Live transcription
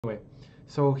Anyway,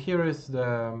 so here is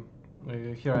the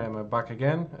here I am back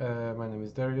again. My name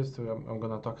is Dariusz. So I'm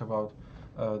gonna talk about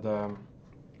the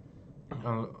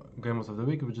games of the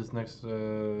week, which is next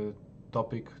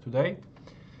topic today.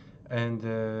 And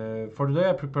for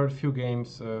today, I prepared a few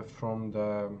games from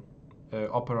the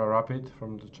Opera Rapid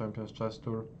from the Champions Chess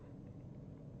Tour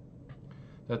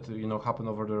that happened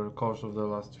over the course of the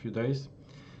last few days.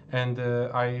 And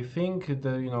I think that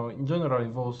in general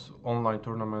in those online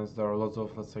tournaments there are lots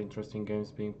of, let's say, interesting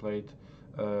games being played,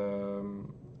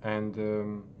 and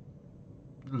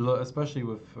especially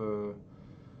with I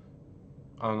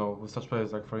don't know, with such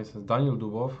players like, for instance, Daniil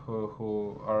Dubov,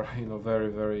 who are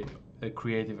very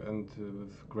creative and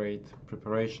with great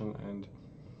preparation and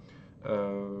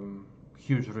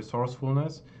huge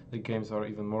resourcefulness. The games are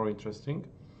even more interesting.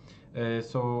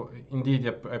 So indeed,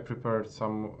 I prepared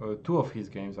two of his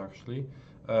games actually.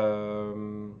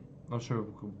 Not sure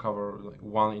we could cover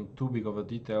one in too big of a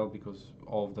detail because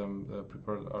all of them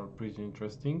prepared are pretty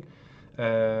interesting.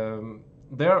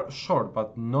 They're short,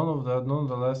 but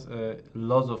nonetheless,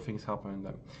 lots of things happen in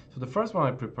them. So the first one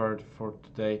I prepared for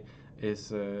today is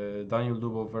Daniil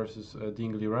Dubov versus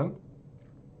Liren.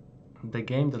 The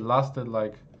game that lasted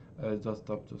like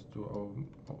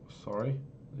sorry,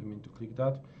 didn't mean to click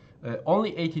that.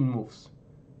 Only 18 moves.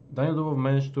 Daniil Dubov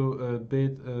managed to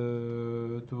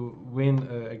win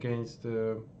against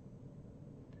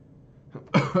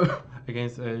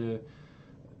against a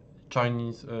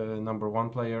Chinese #1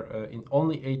 player in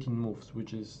only 18 moves,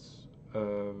 which is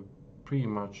pretty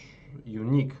much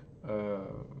unique. I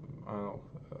don't know,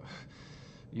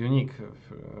 unique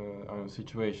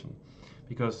situation,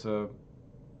 because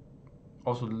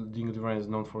also Liren is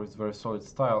known for its very solid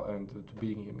style, and to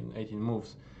beat him in 18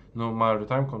 moves, no matter the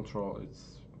time control,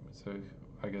 it's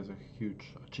I guess a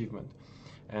huge achievement,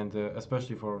 and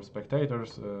especially for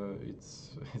spectators,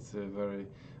 it's very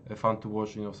fun to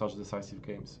watch such decisive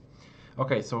games.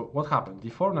 Okay, so what happened?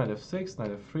 D4, knight f6,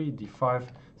 knight f3, d5,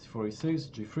 c4, e6,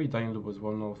 g3. Daniil Dubov was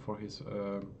well known for his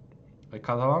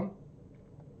Catalan,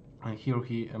 and here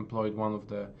he employed one of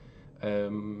the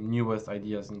newest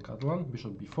ideas in Catalan: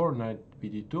 bishop b4, knight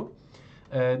bd2.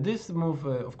 This move,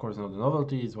 of course, not a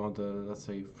novelty. It's one of the, let's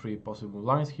say, three possible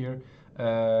lines here.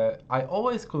 I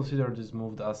always consider this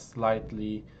move as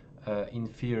slightly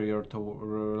inferior to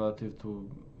relative to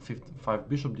 5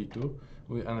 bishop d2,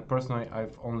 and personally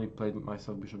I've only played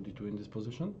myself bishop d2 in this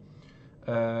position.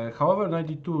 However, knight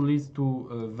d2 leads to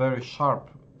very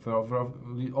sharp,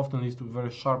 often leads to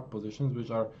very sharp positions,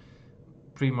 which are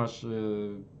pretty much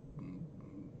in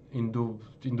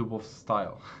Dubov's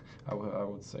style, I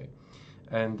would say.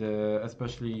 And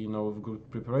especially with good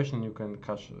preparation, you can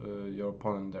catch your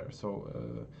opponent there. So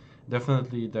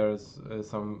definitely there's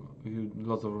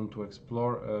lots of room to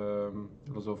explore,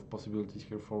 lots of possibilities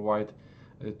here for white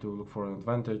to look for an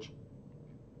advantage,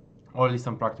 or at least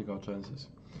some practical chances.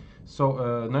 So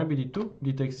knight bd2,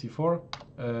 d takes c4,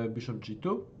 bishop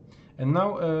g2, and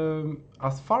now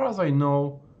as far as I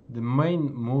know, the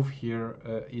main move here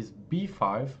is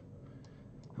b5,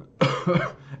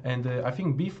 and I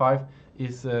think b5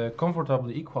 is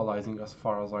comfortably equalizing as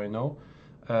far as I know.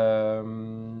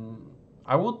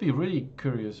 I would be really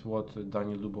curious what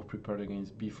Daniil Dubov prepared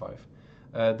against b5.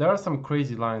 There are some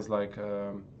crazy lines, like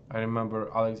I remember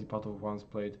Alex Ipatov once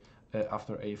played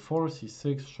after a4,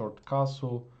 c6, short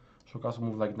castle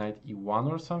move like knight e1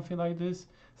 or something like this.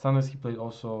 Sometimes he played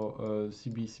also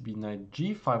cb knight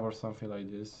g5 or something like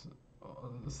this.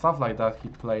 Stuff like that he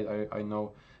played, I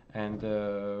know. And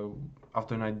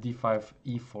after knight d5,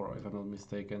 e4, if I'm not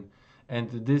mistaken. And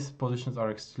these positions are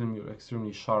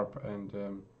extremely sharp,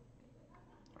 and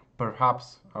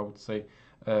perhaps I would say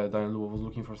Daniil Dubov was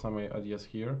looking for some ideas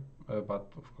here, but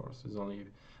of course it's only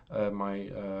my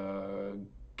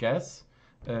guess.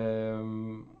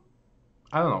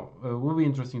 I don't know. It will be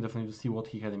interesting definitely to see what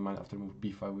he had in mind after move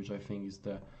b5, which I think is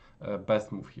the best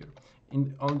move here.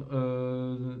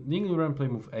 Liren play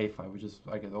move a5, which is,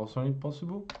 I guess, also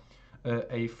impossible.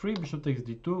 A3, bishop takes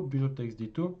d2, bishop takes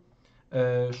d2,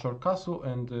 short castle,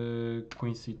 and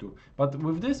queen c2. But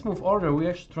with this move order, we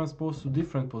actually transpose to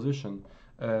different position,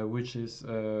 which is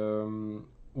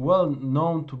well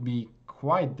known to be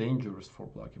quite dangerous for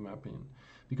black, in my opinion.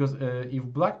 Because if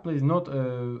black plays not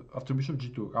after bishop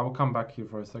g2, I will come back here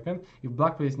for a second. If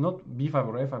black plays not b5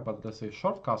 or a5, but let's say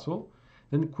short castle,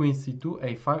 then queen c2,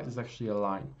 a5 is actually a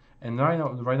line. And right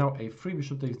now a3,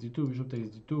 bishop takes d2, bishop takes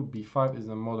d2, b5 is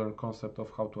a modern concept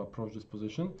of how to approach this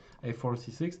position, a4,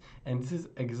 c6, and this is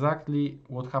exactly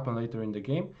what happened later in the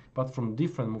game, but from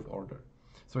different move order.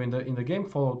 So in the game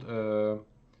followed,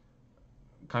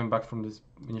 coming back from this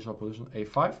initial position,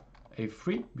 a5,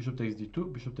 a3, bishop takes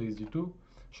d2, bishop takes d2,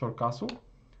 short castle,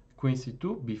 queen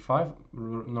c2, b5,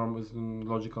 normal is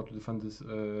logical to defend this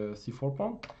c4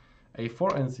 pawn,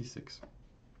 a4 and c6.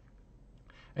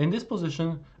 In this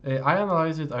position, I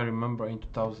analyzed it, I remember, in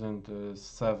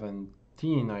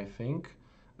 2017, I think,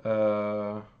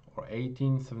 or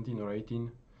 18, 17 or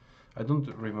 18. I don't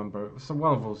remember, so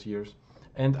one of those years.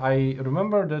 And I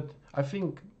remember that I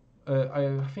think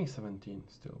 17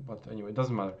 still, but anyway, it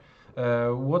doesn't matter.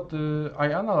 What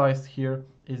I analyzed here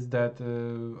is that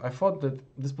I thought that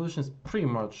this position is pretty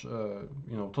much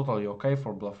totally okay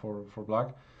for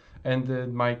black,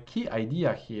 and my key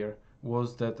idea here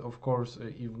was that, of course,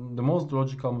 the most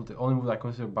logical move, the only move I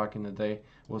considered back in the day,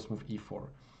 was move e4.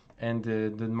 And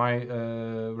my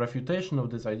refutation of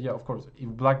this idea, of course, if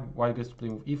white gets to play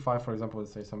move e5, for example,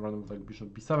 let's say some random like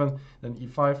bishop b7, then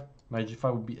e5, knight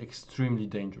g5 would be extremely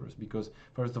dangerous, because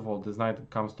first of all, this knight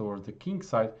comes towards the king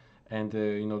side, and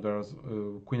there's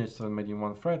queen h7 made in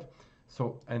one thread.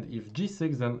 So, and if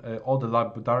g6, then all the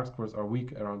dark squares are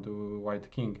weak around the black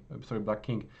king. So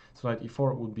knight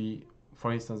e4 would be,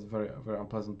 for instance, very, very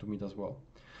unpleasant to meet as well.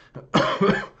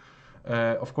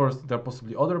 Of course, there are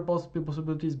possibly other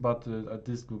possibilities, but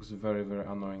this looks very, very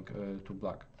annoying to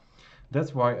black.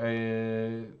 That's why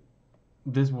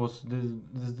this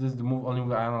is the move only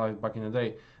I analyzed back in the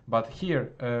day. But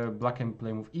here, black can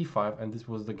play move e5, and this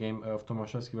was the game of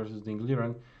Tomaszewski versus Daniil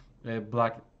Liren.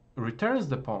 Black returns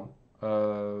the pawn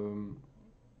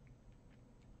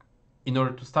in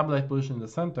order to stabilize position in the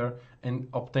center and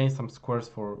obtain some squares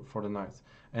for the knights.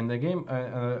 And the game,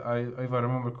 if I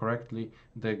remember correctly,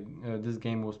 this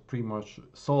game was pretty much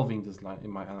solving this line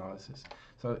in my analysis.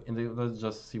 So let's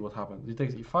just see what happens. It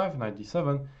takes e5, knight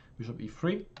d7, bishop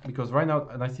e3, because right now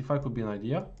knight c5 could be an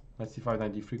idea. Knight c5,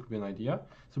 knight d3 could be an idea.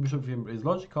 So bishop e3 is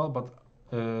logical, but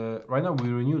right now we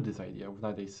renew this idea with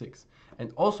knight a6.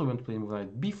 And also we want to play with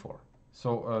knight b4.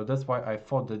 So that's why I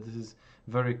thought that this is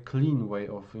very clean way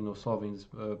of solving this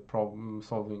problem,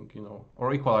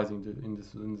 or equalizing in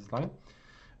this line.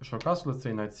 Short castle, let's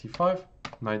say knight c5,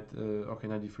 knight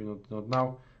knight d3 not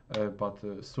now, but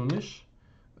soonish,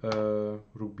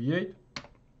 rook b8.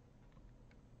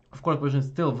 Of course, position is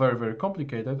still very, very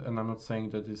complicated, and I'm not saying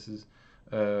that this is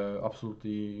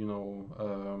absolutely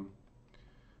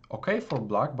okay for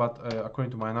black, but according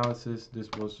to my analysis,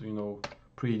 this was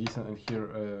pretty decent. And here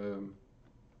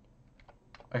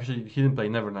actually he didn't play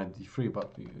never knight d3,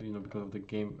 but because of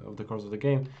the course of the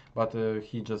game, but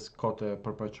he just caught a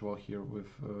perpetual here with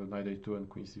knight a2 and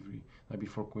queen c3, knight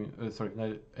b4 queen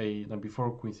knight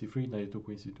b4 queen c3, knight a2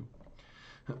 queen c2.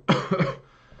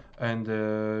 And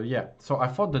yeah, so I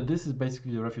thought that this is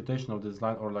basically the refutation of this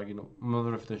line, or not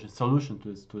the refutation, solution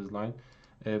to this line,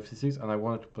 f6, and I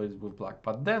wanted to play this with black.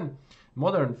 But then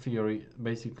modern theory,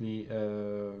 basically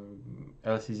LC0,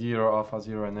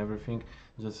 AlphaZero, and everything,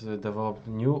 just developed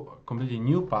completely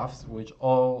new paths, which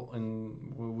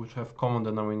have common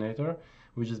denominator,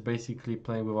 which is basically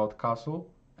playing without castle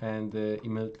and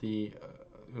immediately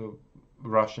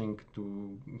rushing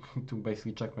to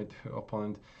basically checkmate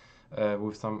opponent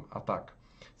with some attack.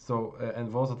 So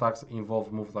and those attacks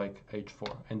involve moves like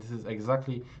h4, and this is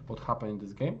exactly what happened in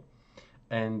this game.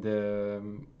 And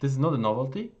this is not a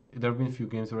novelty. There have been a few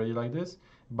games already like this,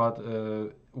 but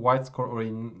white scored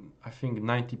already, I think,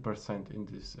 90% in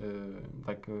this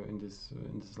in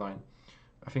this line.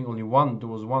 I think there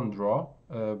was one draw.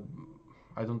 I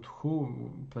don't know who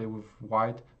played with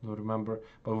white, don't remember,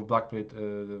 but with black played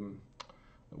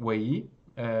Wei,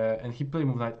 and he played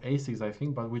move knight a6, I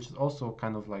think, but which is also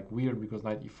kind of like weird, because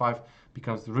knight e5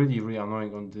 becomes really, really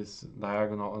annoying on this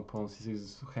diagonal, and pawn c6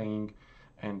 is hanging,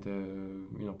 and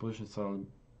position suddenly,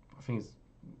 I think, is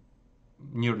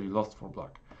nearly lost for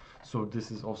black. So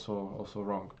this is also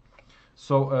wrong.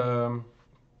 So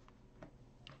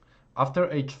after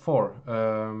h4,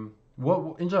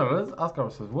 what in general, let's ask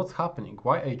ourselves, what's happening?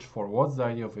 Why h4? What's the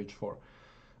idea of h4?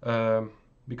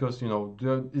 Because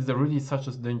is there really such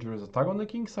a dangerous attack on the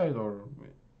king side, or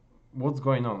what's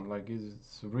going on? Like, is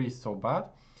it really so bad?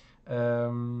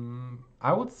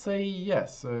 I would say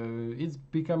yes. It's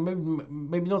become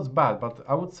maybe not bad, but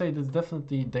I would say it's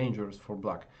definitely dangerous for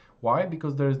black. Why?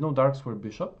 Because there is no dark square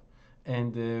bishop,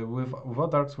 and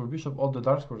without dark square bishop, all the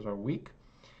dark squares are weak,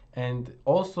 and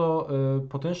also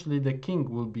potentially the king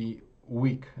will be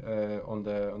weak on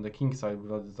the king side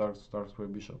without the dark square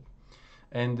bishop.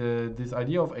 And this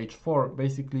idea of h4,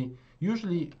 basically,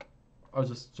 usually, I'll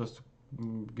just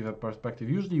give a perspective.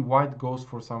 Usually, white goes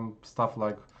for some stuff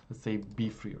like, let's say,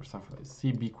 b3 or something like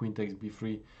cb, queen takes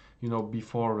b3.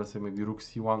 B4, let's say maybe rook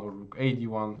c1 or rook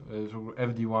ad1, rook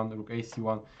fd1, rook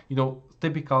ac1.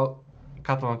 Typical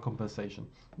Catalan compensation.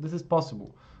 This is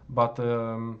possible, but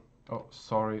oh,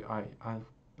 sorry, I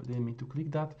I didn't mean to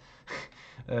click that.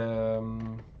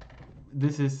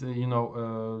 This is,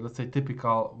 let's say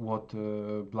typical what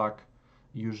black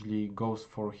usually goes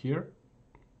for here.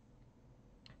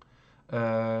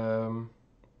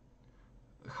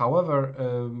 However,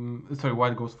 sorry,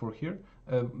 white goes for here.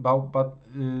 But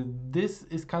this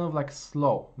is kind of like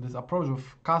slow. This approach of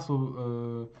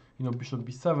castle, bishop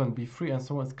b7, b3, and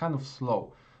so on is kind of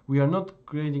slow. We are not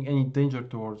creating any danger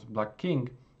towards black king,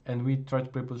 and we try to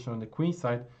play position on the queen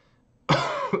side,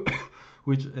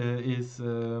 which is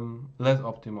less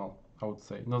optimal, I would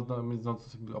say. It's not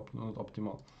simply not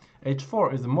optimal.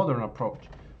 h4 is a modern approach,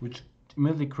 which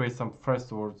immediately creates some threats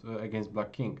towards against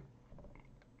black king.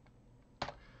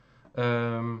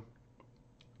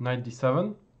 Knight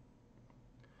d7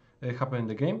 happened in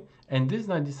the game, and this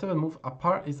knight d7 move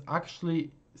apart is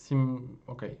actually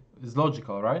it's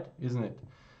logical, right? Isn't it?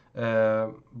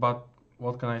 But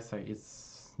what can I say?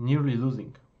 It's nearly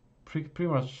losing, pretty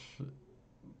much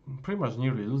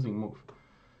nearly losing move.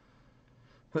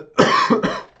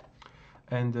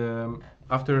 And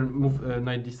after move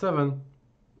knight d7,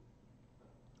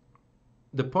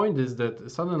 the point is that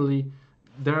suddenly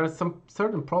there are some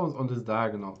certain problems on this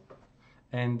diagonal,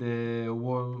 and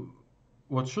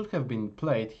what should have been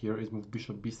played here is move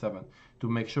bishop b7 to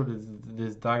make sure that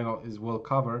this diagonal is well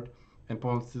covered, and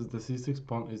the c6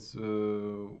 pawn is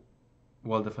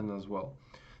well defended as well.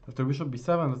 After bishop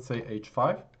b7, let's say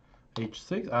h5,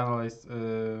 h6, I analyzed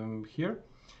here,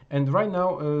 and right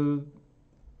now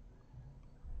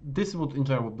this is what in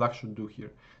general what black should do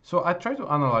here. So I try to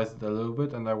analyze it a little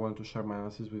bit, and I want to share my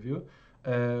analysis with you.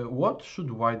 What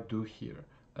should white do here?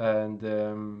 And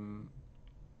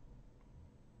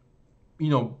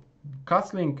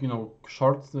castling,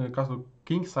 short castle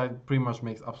king side pretty much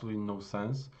makes absolutely no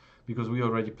sense, because we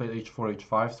already played h4,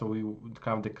 h5, so we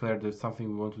kind of declared there's something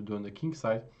we want to do on the king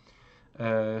side.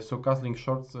 So castling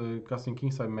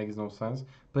king side makes no sense.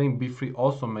 Playing b3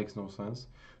 also makes no sense.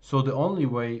 So the only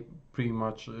way pretty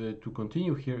much to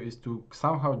continue here is to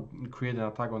somehow create an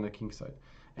attack on the king side.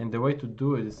 And the way to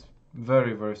do it is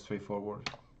very, very straightforward.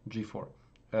 g4.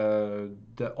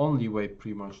 The only way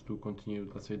pretty much to continue,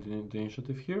 let's say, the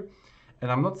initiative here.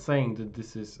 And I'm not saying that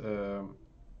this is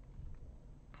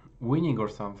winning or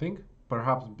something.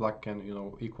 Perhaps black can,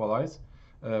 equalize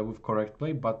with correct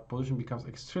play, but position becomes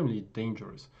extremely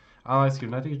dangerous. Analyze here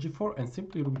knight takes g4 and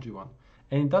simply rook g1.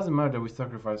 And it doesn't matter that we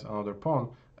sacrifice another pawn,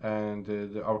 and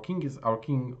our own king is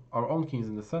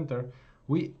in the center.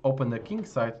 We open the king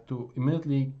side to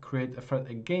immediately create a threat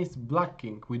against black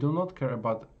king. We do not care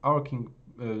about our king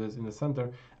that's in the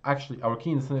center. Actually, our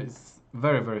king in the center is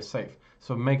very, very safe,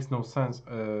 so it makes no sense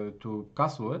to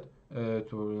castle it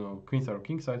to queen side or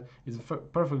king side. It's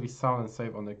perfectly sound and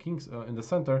safe on the kings in the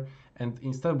center, and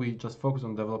instead we just focus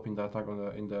on developing the attack on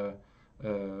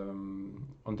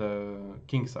the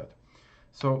king side.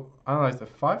 So analyze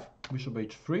f5, bishop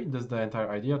h3. That's the entire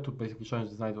idea, to basically challenge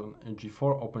this knight on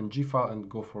g4, open g file, and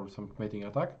go for some mating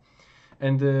attack.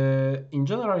 And in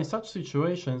general, in such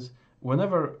situations,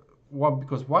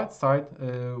 because white side,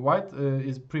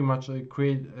 is pretty much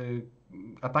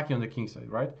attacking on the king side,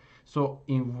 right? So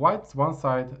in white's one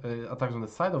side attacks on the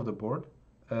side of the board,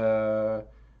 the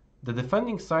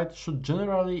defending side should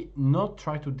generally not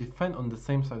try to defend on the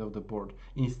same side of the board.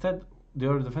 Instead, the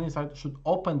other defending side should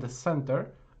open the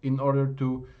center in order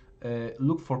to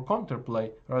look for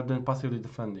counterplay rather than passively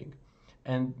defending.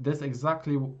 And that's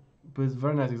exactly this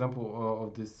very nice example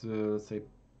of this, let's say,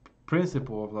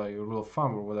 principle of like a rule of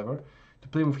thumb or whatever, to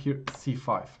play move here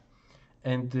c5.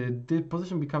 And the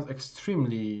position becomes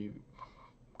extremely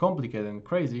complicated and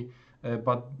crazy,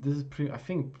 but this is, I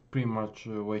think, pretty much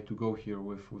a way to go here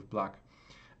with black.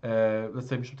 Let's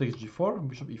say bishop takes g4,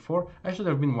 bishop e4. Actually,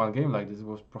 there have been one game like this. It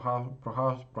was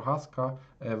Prohaska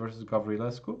versus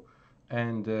Gavrilescu,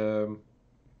 and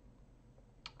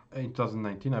in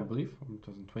 2019, I believe,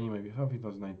 2020 maybe,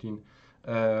 2019,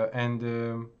 and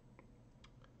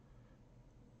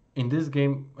in this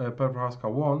game, Prohaska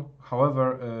won.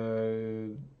 However,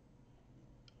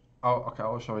 okay,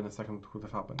 I'll show in a second what would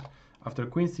have happened. After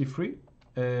queen c3,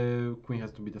 queen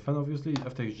has to be defended, obviously.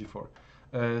 F takes g4.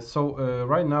 So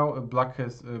right now,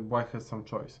 white has some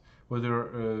choice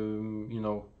whether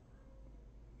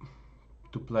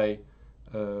to play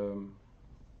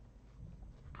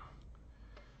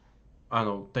I don't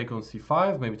know, take on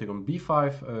c5, maybe take on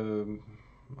b5,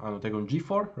 I don't know, take on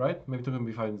g4, right? Maybe take on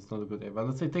b5 is not a good idea, but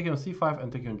let's say take on c5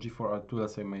 and take on g4 are two,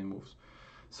 let's say, main moves.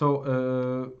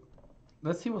 So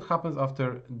let's see what happens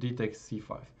after d takes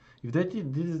c5. If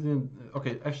this isn't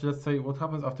okay, actually, let's say what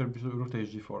happens after rook takes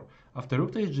g4. After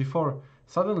rook takes g4,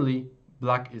 suddenly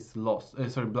black is lost.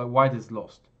 White is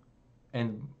lost.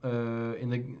 and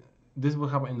this will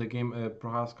happen in the game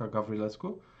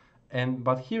Prohaska-Gavrilescu.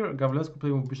 But here Gavrilescu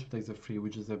playing with bishop takes f3,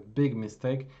 which is a big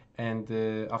mistake, and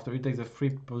after it takes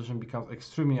f3, position becomes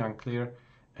extremely unclear,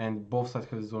 and both sides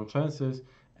have their own chances,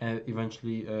 and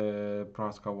eventually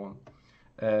Prohaska won.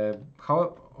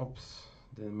 However, oops,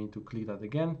 didn't mean to click that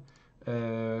again.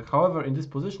 However, in this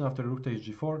position, after rook takes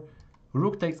g4,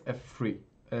 rook takes f3.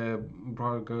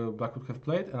 Black would have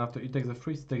played, and after it takes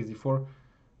f3, it takes d4.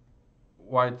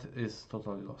 White is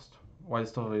totally lost. White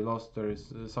is totally lost. There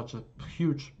is such a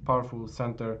huge, powerful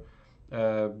center.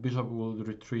 Bishop will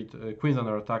retreat. Queen's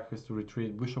under attack, has to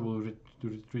retreat. Bishop will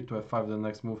retreat to f5. The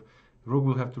next move, rook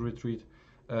will have to retreat.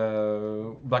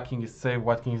 Black king is safe.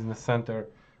 White king is in the center.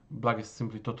 Black is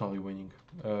simply totally winning.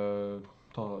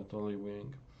 Totally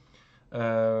winning.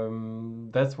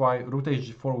 That's why rook takes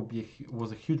g4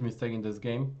 was a huge mistake in this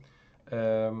game.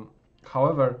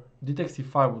 However, d takes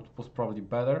c5 was probably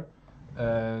better.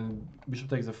 Bishop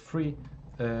takes f3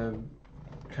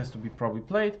 has to be probably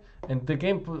played, and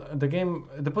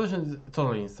the position is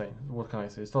totally insane. What can I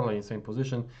say? It's totally insane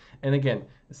position. And again,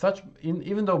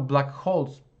 even though black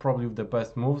holds probably the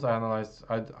best moves, I analyzed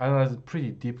it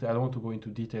pretty deeply. I don't want to go into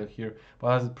detail here, but I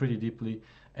analyzed it pretty deeply,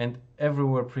 and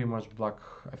everywhere pretty much black,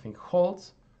 I think,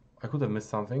 holds. I could have missed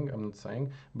something, I'm not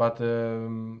saying, but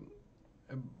in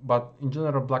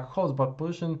general black holds, but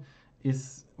position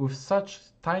is with such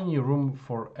tiny room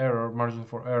for error, margin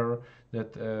for error,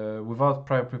 that without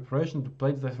prior preparation to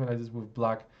play something like this with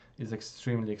black is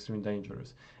extremely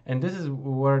dangerous. And this is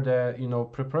where the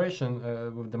preparation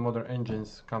with the modern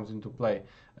engines comes into play.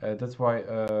 That's why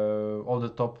all the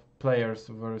top players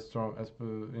very strong, as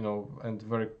and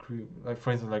very like,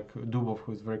 for instance, like Dubov,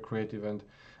 who is very creative and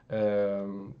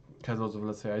has lots of,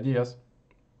 let's say, ideas.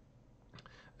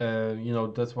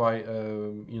 That's why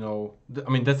I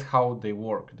mean, that's how they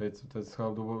work. That's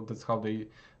how they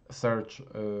search.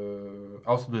 I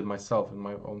also do it myself in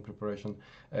my own preparation.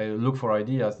 Look for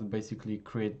ideas that basically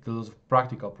create lots of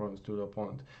practical problems to the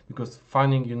opponent, because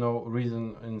finding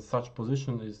reason in such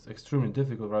position is extremely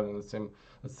difficult, rather than the same,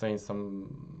 let's say, in some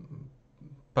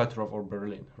Petrov or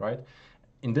Berlin, right?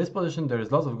 In this position, there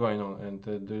is lots of going on, and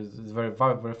there's very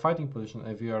fighting position.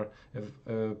 If you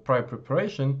have prior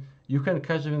preparation, you can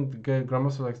catch even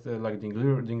Grandmaster like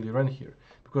Daniil Liren here,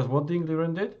 because what Daniil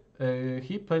Liren did,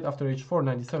 he played after h4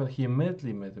 97. He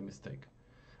immediately made a mistake.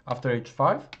 After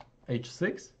h5,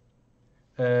 h6,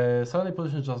 suddenly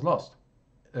position just lost.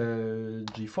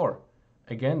 G4,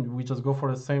 again we just go for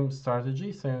the same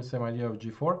strategy, same idea of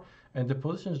g4, and the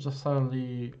position is just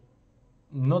suddenly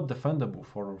not defendable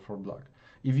for black.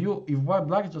 If white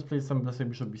black just plays some, let's say,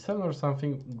 bishop b7 or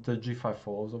something, the g5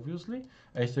 follows, obviously.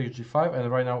 H takes g5,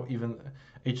 and right now even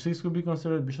h6 could be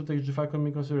considered, bishop takes g5 can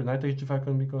be considered, knight takes g5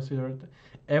 can be considered.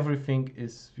 Everything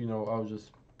is, I'll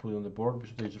just put it on the board.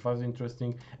 Bishop takes g5 is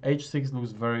interesting. h6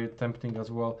 looks very tempting as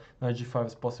well. Knight g5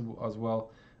 is possible as well.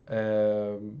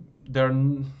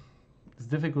 It's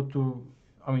difficult to,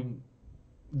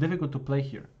 difficult to play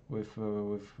here with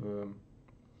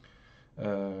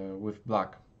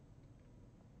black.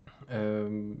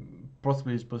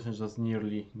 Possibly his position is just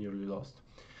nearly lost.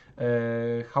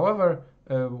 However,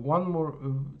 one more.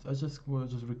 I just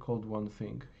recalled one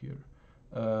thing here.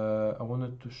 I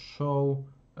wanted to show.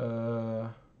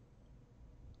 Let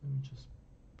me just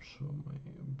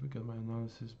get my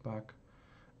analysis back.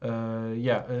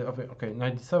 Okay.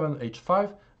 97,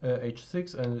 h5,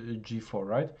 h6, and g4.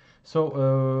 Right.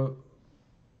 So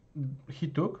he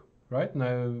took. Right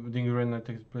now, Daniil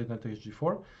played knight takes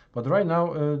g4, but right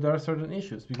now there are certain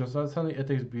issues, because suddenly it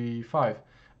takes b5,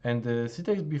 and c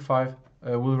takes b5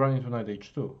 will run into knight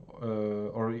h2,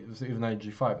 or even knight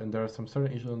g5, and there are some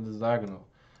certain issues on this diagonal.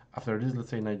 After this, let's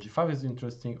say knight g5 is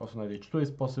interesting, also knight h2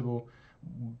 is possible.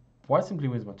 White simply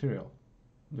wins material.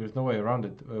 There's no way around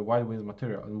it. White wins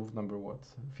material, and move number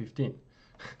 15.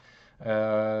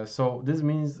 So this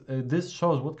means this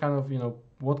shows what kind of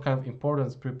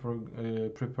importance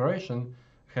preparation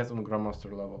has on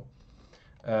Grandmaster level,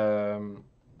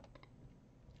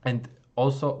 and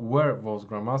also where those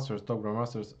top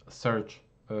grandmasters search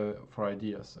for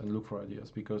ideas and look for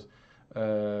ideas, because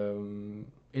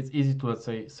it's easy to, let's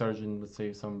say, search in, let's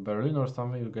say, some Berlin or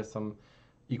something to get some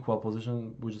equal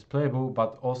position which is playable,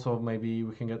 but also maybe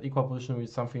we can get equal position with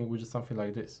something which is something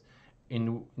like this.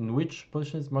 In which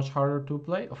position is much harder to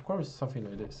play? Of course, something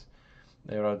like this,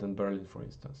 rather than Berlin, for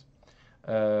instance.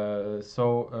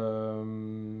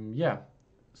 Yeah.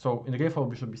 So in the game for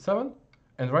bishop b7,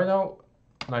 and right now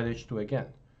knight h2 again.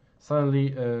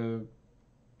 Suddenly,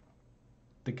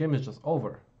 the game is just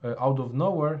over. out of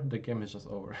nowhere, the game is just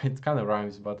over. It kind of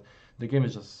rhymes, but the game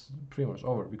is just pretty much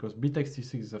over because b takes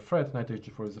c6 is a threat, knight takes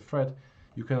g4 is a threat.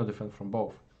 You cannot defend from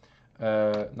both.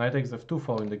 Knight takes f2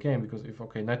 following the game because if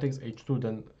knight takes h2,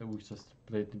 then we just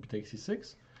play b takes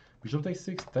c6. Bishop takes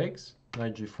 6 takes,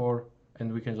 knight g4,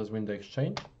 and we can just win the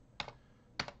exchange.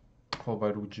 Followed by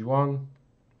rook g1,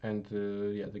 and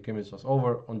yeah, the game is just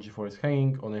over. On g4 is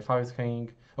hanging, on a5 is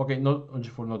hanging. Okay, not on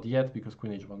g4, not yet, because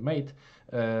queen h1 mate,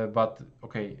 but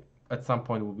okay, at some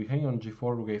point we'll be hanging on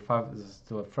g4, rook a5 is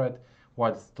still a threat.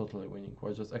 White is totally winning.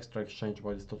 White just extra exchange,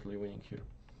 white is totally winning here.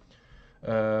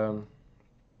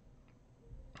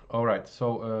 Alright,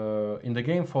 so in the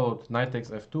game followed knight takes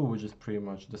f2, which is pretty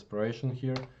much desperation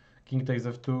here. King takes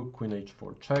f2, queen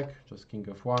h4 check, just king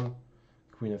f1,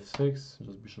 queen f6,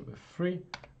 just bishop f3,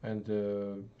 and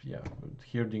yeah,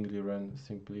 here Liren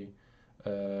simply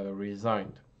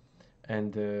resigned.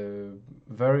 And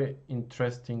very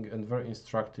interesting and very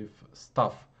instructive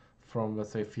stuff from,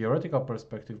 let's say, theoretical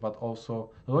perspective, but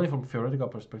also not only from theoretical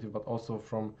perspective, but also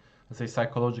from, let's say,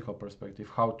 psychological perspective,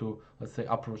 how to, let's say,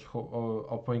 approach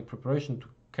opponent preparation to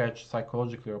catch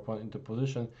psychologically your opponent into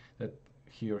position that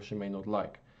he or she may not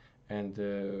like. And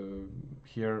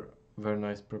here, very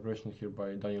nice preparation here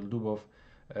by Daniil Dubov,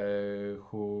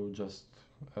 who just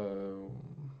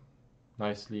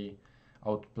nicely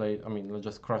outplayed, I mean,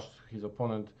 just crushed his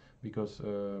opponent because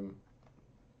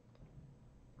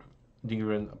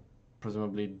Liren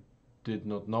presumably did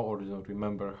not know or did not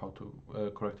remember how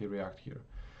to correctly react here.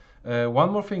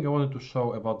 One more thing I wanted to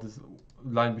show about this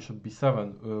line bishop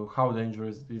b7, how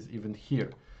dangerous it is even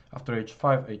here. After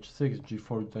h5, h6,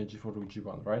 g4, knight g4, rook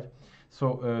g1, right?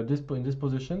 So in this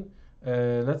position,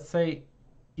 let's say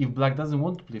if black doesn't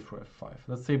want to play for f5,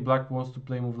 let's say black wants to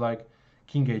play a move like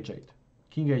king h8.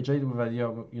 King h8 with the idea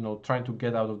of, you know, trying to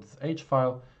get out of this h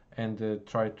file and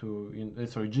try to,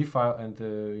 sorry, g file, and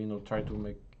you know, try to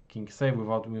make king safe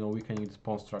without, you know, weakening this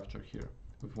pawn structure here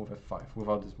with move f5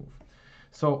 without this move.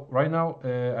 So right now,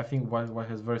 I think white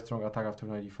has very strong attack after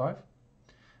knight e5,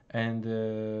 and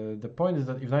the point is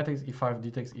that if knight takes e5,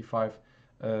 d takes e5,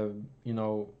 you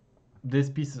know, these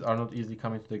pieces are not easily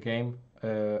coming to the game.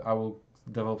 I will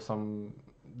develop some.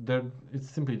 It's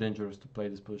simply dangerous to play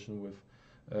this position with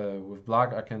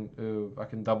black. I can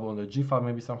double on the g file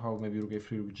maybe somehow, maybe rook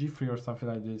a3, rook g3 or something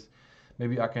like this.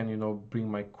 Maybe I can, you know,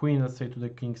 bring my queen, let's say, to the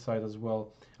king side as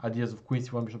well. Ideas of queen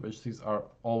c1, bishop h6 are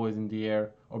always in the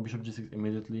air, or bishop g6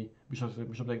 immediately, bishop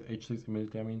takes h6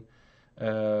 immediately. I mean,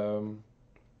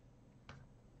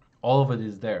 all of it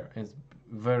is there, and it's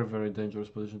very, very dangerous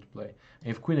position to play.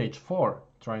 And if queen h4,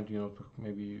 trying to, you know, to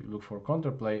maybe look for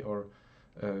counterplay or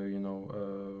you know,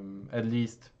 at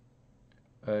least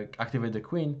activate the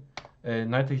queen,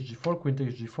 knight takes g4, queen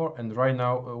takes g4, and right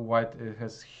now white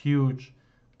has huge,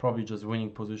 probably just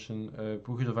winning position,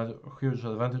 huge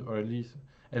advantage, or at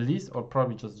least, or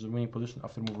probably just winning position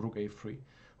after move rook a3,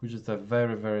 which is a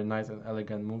very, very nice and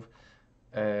elegant move.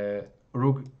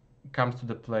 Rook comes to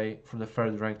the play for the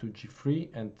third rank to g3,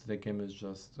 and the game is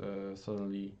just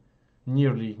suddenly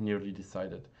nearly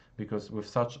decided, because with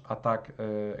such attack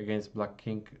against black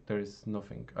king, there is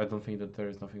nothing. I don't think that there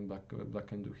is nothing black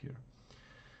can do here.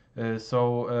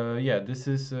 So yeah, this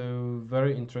is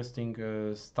very interesting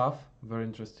stuff, very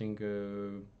interesting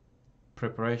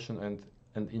preparation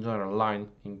and in general line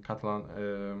in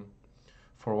Catalan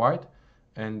for white,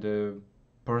 and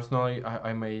personally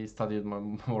I may study it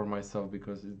more myself,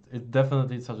 because it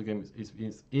definitely, such a game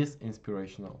is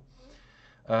inspirational.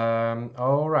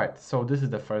 All right, so this is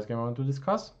the first game I want to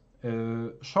discuss.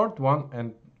 Short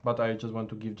one, but I just want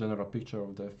to give general picture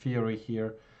of the theory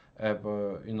here.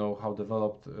 You know, how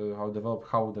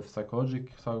the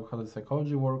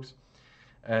psychology works,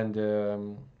 and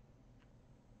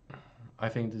I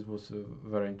think this was a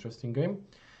very interesting game.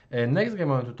 Next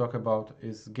game I want to talk about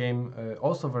is game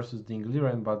also versus Daniil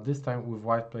Liren, but this time with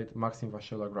white played Maxime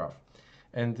Vachier-Lagrave,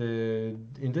 and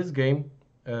in this game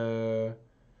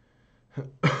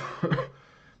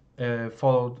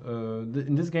followed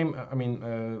in this game, I mean,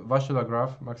 Maxime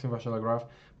Vachier-Lagrave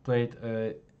played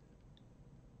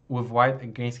with white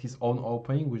against his own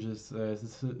opening, which is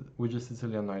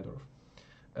Sicilian Najdorf.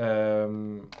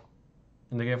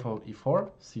 In the game followed e4,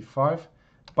 c5.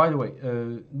 By the way,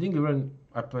 Daniil Liren,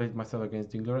 I played myself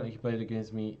against Daniil Liren, and he played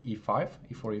against me e5,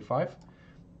 e4,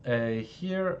 e5.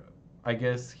 Here, I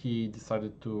guess he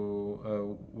decided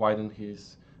to widen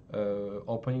his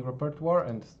opening repertoire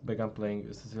and began playing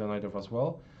Sicilian Najdorf as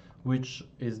well, which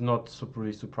is not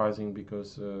super surprising,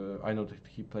 because I know that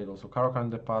he played also Caro-Kann in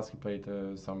the past. He played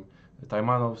some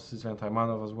Sicilian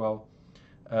Taimanov as well.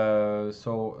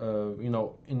 So you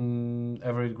know, in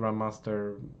every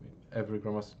grandmaster, every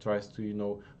grandmaster tries to, you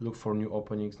know, look for new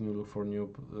openings, look for new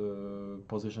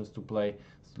positions to play,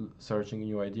 searching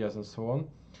new ideas and so on.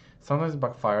 Sometimes it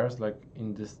backfires, like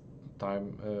in this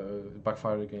time,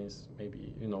 backfired against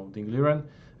maybe, you know, Liren.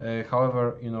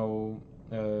 However, you know,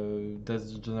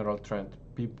 that's the general trend.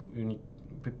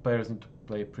 Players need to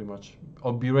play pretty much,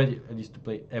 or be ready at least to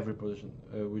play every position,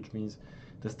 which means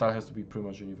the style has to be pretty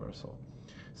much universal.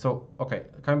 So, okay,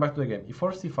 coming back to the game.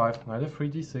 e4, c5, knight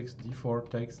f3, d6, d4,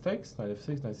 takes, knight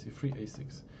f6, knight c3,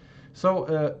 a6. So,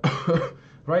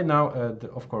 right now,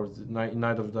 of course, in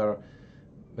Najdorf there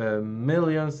are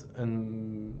millions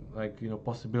and, like, you know,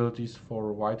 possibilities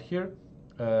for white here.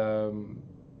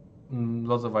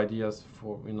 Lots of ideas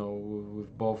for, you know,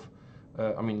 with both,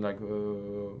 I mean, like,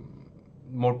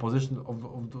 more position of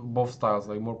both styles,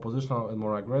 like more positional and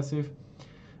more aggressive.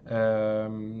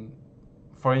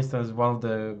 For instance, one of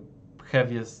the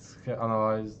heaviest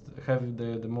analyzed,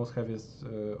 the most heaviest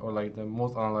or like the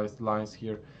most analyzed lines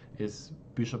here is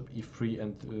bishop e3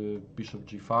 and bishop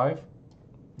g5.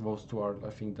 Those two are,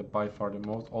 I think, by far the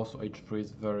most. Also, h3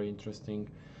 is very interesting.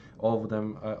 All of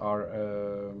them are,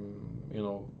 you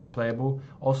know, playable.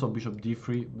 Also, bishop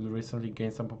d3 recently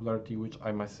gained some popularity, which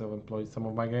I myself employed in some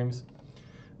of my games.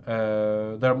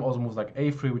 There are also moves like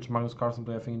a3, which Magnus Carlsen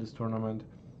played, I think, in this tournament.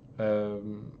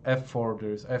 f4,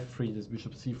 there's f3, there's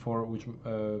bishop c4, which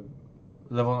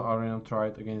Levon Arena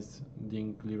tried against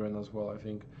Ding Liren as well, I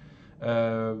think.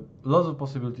 Lots of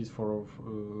possibilities for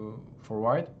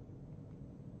white.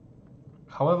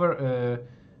 However,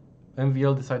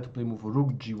 MVL decided to play move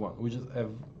rook g1, which is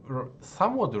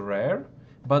somewhat rare,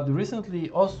 but recently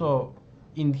also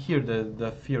in here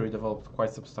the theory developed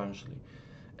quite substantially.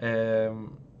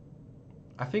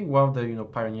 I think one of the, you know,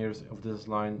 pioneers of this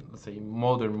line, let's say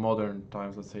modern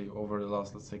times, let's say over the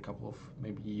last, let's say, couple of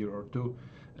maybe year or two,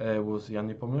 was Jan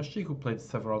Nepomniachtchi, who played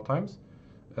several times,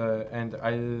 and the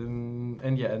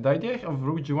idea of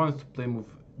rook g1 is to play move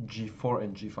g4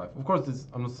 and g5. Of course, this,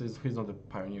 I'm not saying he's not a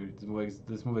pioneer.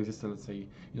 This move existed, let's say,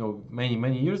 you know,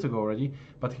 many years ago already,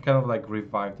 but he kind of like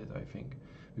revived it, I think,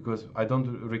 because I don't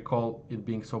recall it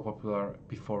being so popular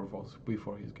before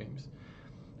his games.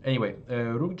 Anyway,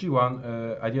 rook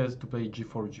g1, idea is to play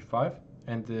g4, g5,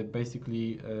 and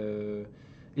basically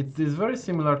it is very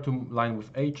similar to line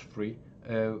with h3.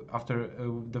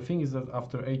 The thing is that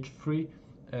after h3,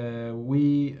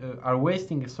 we are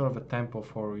wasting a sort of a tempo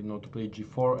for, you know, to play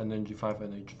g4 and then g5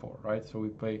 and h4, right? So we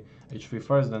play h3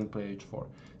 first, then play h4.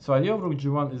 So idea of rook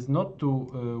g1 is not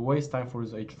to waste time for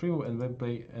his h3 and then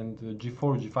play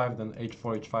g4, g5, then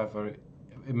h4, h5, very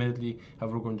immediately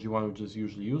have rook on g1, which is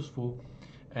usually useful,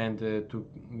 and to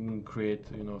create,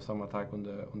 you know, some attack on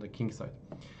the king side.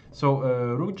 So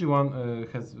rook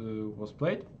g1 was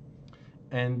played,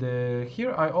 and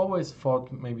here I always thought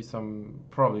maybe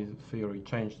probably theory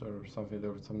changed or something,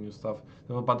 there was some new stuff,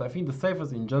 but I think the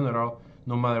safest in general,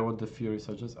 no matter what the theory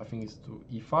suggests, I think is to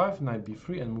e5, knight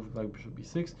b3, and move like bishop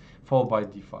b6, followed by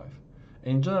d5.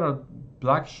 In general,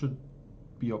 black should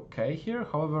be okay here.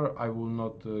 However, I will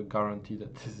not guarantee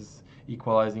that this is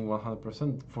equalizing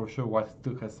 100%. For sure, white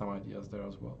still has some ideas there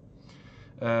as well.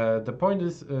 The point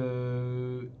is,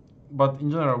 but in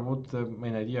general, what the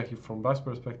main idea here from black's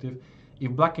perspective,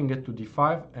 if black can get to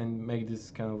d5 and make this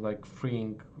kind of like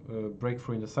freeing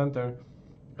breakthrough in the center,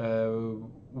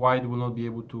 white will not be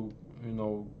able to, you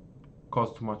know,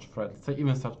 cause too much threat. Let's say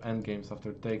even such endgames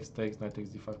after takes, knight takes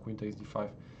d5, queen takes d5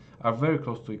 are very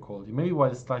close to equality. Maybe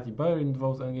white is slightly better in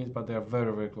those endgames, but they are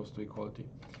very close to equality.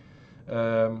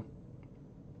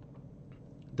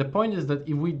 The point is that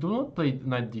if we do not play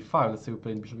knight d5, let's say we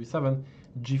play bishop e7,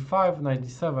 g5, knight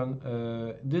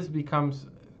d7, this becomes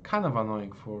kind of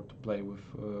annoying to play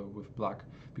with black,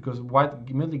 because white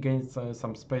immediately gains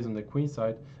some space on the king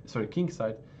side,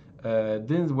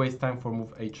 didn't waste time for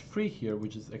move h3 here,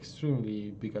 which is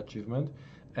extremely big achievement,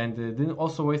 and didn't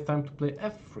also waste time to play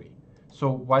f3. So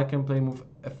white can play move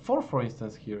f4, for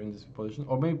instance, here in this position,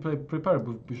 or maybe prepare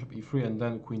with bishop e3 and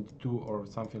then queen d2 or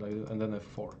something like that, and then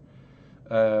f4.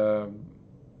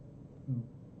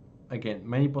 Again,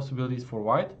 many possibilities for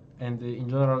white, and in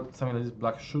general, something like this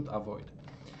black should avoid.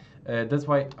 That's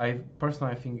why I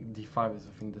personally think d5 is,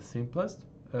 I think, the simplest,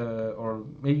 or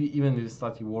maybe even if it's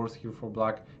slightly worse here for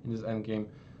black in this endgame,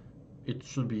 it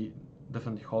should be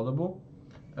definitely holdable.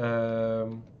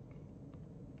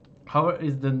 However,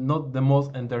 it's not the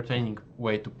most entertaining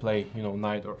way to play, you know,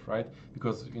 Najdorf, right?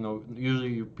 Because, you know,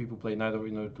 usually people play Najdorf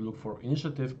in order to look for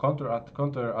initiative, counter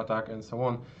attack, and so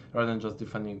on, rather than just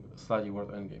defending slightly worse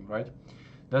endgame, right?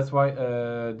 That's why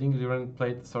Daniil Liren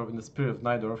played sort of in the spirit of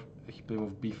Najdorf. He played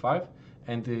with b5,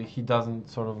 and he doesn't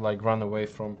sort of like run away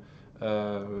from,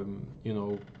 you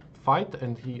know, fight,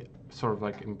 and he sort of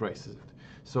like embraces it.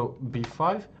 So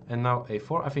b5 and now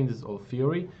a4. I think this is all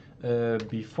theory.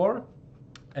 b4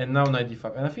 and now knight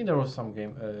d5. And I think there was some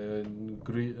game,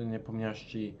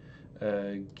 Niepomniaści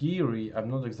Giri. I'm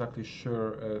not exactly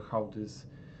sure how this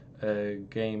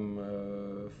game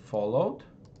followed.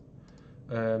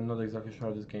 I'm not exactly sure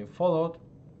how this game followed.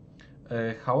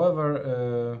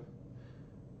 However,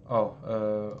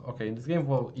 okay, in this game,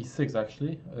 well, e6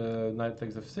 actually, knight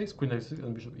takes f6, queen f6,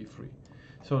 and bishop e3.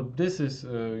 So this is,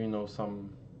 you know,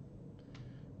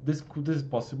 this is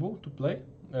possible to play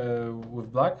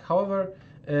with black. However,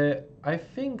 I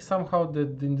think somehow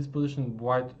that in this position,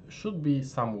 white should be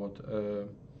somewhat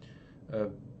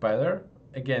better.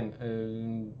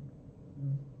 Again,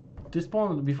 this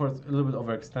pawn before it's a little bit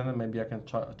overextended. Maybe I can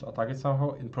attack it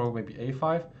somehow. In provoke maybe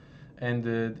a5. And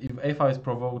if a5 is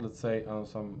provoked, let's say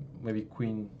some maybe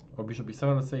queen or bishop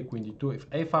b7, let's say queen d2. If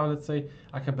a5, let's say,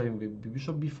 I can play maybe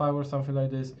bishop b5 or something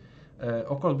like this.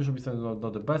 Of course, bishop b7 is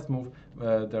not the best move.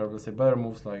 There are, let's say, better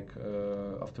moves like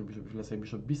after bishop, let's say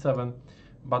bishop b7.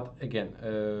 But again,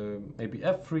 maybe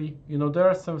f3. You know, there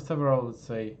are several, let's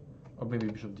say, or maybe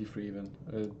bishop d3 even.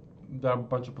 There are a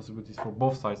bunch of possibilities for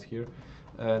both sides here.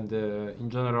 And in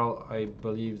general, I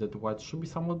believe that white should be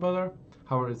somewhat better.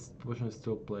 However, its position is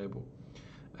still playable.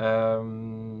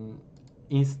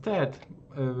 Instead,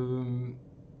 Liren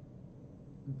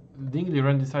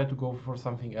decided to go for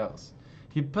something else.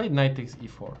 He played knight takes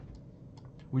e4,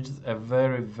 which is a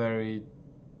very, very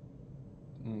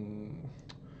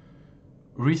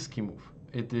risky move.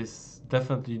 It is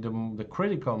definitely the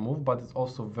critical move, but it's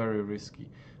also very risky.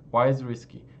 Why is it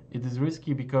risky? It is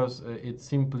risky because it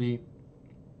simply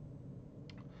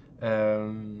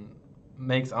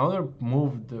makes another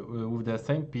move with the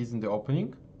same piece in the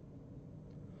opening.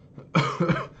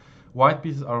 White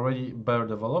pieces are already better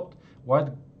developed. White,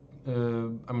 I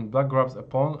mean, black grabs a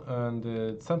pawn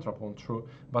and central pawn, true,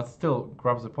 but still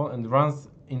grabs a pawn and runs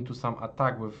into some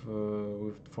attack with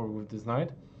this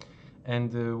knight.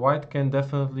 And white can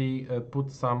definitely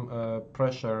put some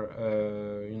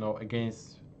pressure, you know,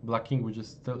 against black king, which is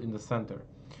still in the center.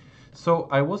 So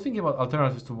I was thinking about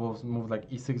alternatives to both move like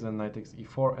e6 and knight takes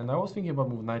e4, and I was thinking about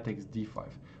move knight takes d5,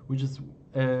 which is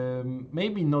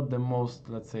maybe not the most,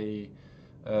 let's say,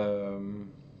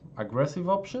 aggressive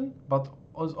option, but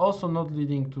was also not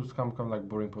leading to some kind of like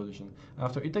boring position.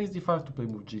 After e takes d5 to play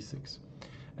move g6,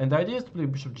 and the idea is to play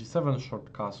bishop g7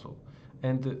 short castle.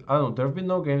 And I don't know, there have been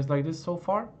no games like this so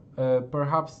far.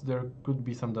 Perhaps there could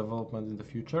be some development in the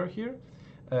future here.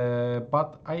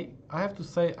 But I have to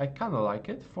say I kind of like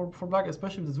it for black,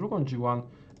 especially if this rook on g1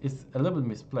 is a little bit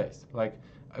misplaced. Like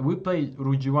we play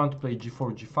rook g1 to play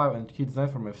g4, g5 and hit knight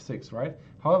from f6, right?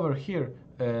 However, here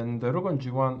and the rook on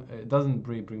g1 doesn't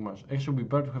bring much. Actually, it would be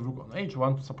better to have rook on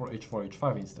h1 to support h4,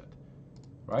 h5 instead,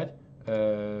 right?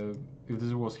 If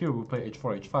this was here, we would play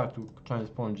h4, h5 to challenge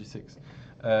pawn on g6.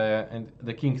 And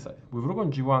the king side. With rook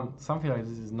on g1, something like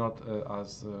this is not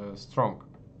as strong.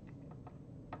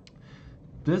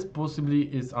 This possibly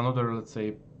is another, let's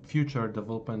say, future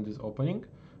development in this opening.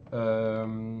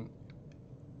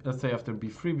 Let's say after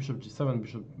b3, bishop g7,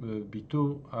 bishop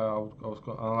b2, I was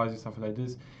analyzing something like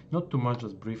this. Not too much,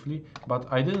 just briefly, but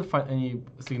I didn't find any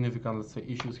significant, let's say,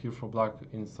 issues here for black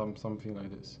in something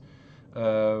like this.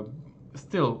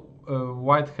 Still,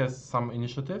 white has some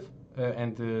initiative,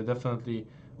 and definitely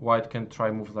white can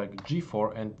try moves like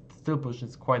g4, and still position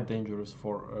is quite dangerous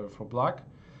for black.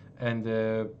 And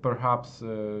perhaps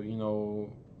you know,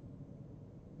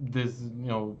 this, you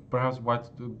know, perhaps white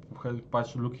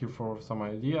should look here for some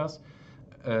ideas,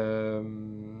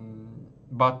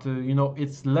 but you know,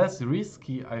 it's less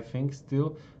risky, I think,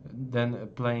 still than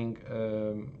playing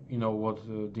you know, what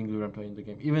Liren played in the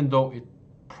game, even though it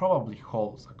probably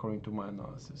holds according to my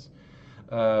analysis.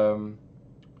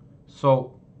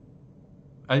 So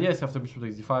idea is after bishop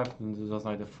takes d5, then just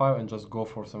knight f5 and just go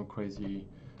for some crazy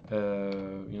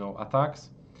you know, attacks.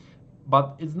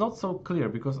 But it's not so clear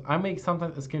because I make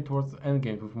sometimes escape towards the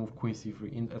endgame with move queen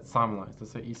c3 at some lines.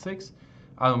 Let's say e6.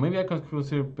 I don't know, maybe I can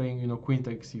consider playing, you know, queen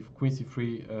takes queen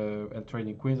c3 and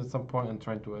trading queens at some point and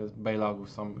trying to bail out with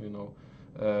some, you know,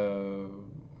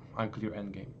 unclear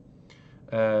endgame.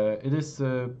 It is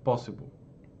possible.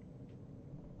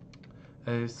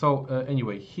 So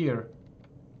anyway, here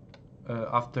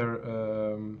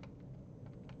after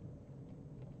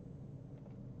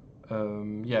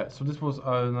yeah, so this was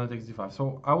knight takes d5.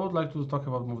 So I would like to talk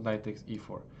about move knight takes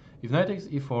e4. If knight takes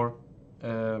e4,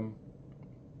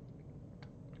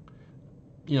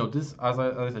 you know, this, as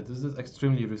I said, this is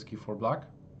extremely risky for black,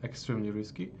 extremely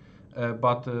risky,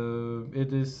 but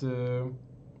it is the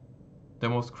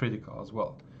most critical as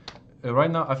well.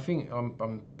 right now I think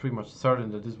I'm pretty much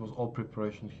certain that this was all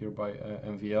preparation here by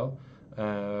MVL.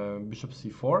 Bishop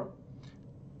c4,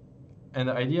 and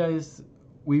the idea is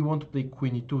we want to play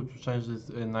queen e2 to change this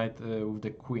knight with the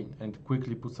queen and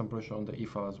quickly put some pressure on the e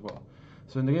file as well.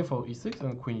 So in the game for e6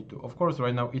 and queen e2. Of course,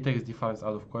 right now e takes d5 is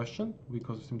out of question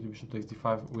because simply bishop takes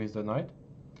d5 wins the knight.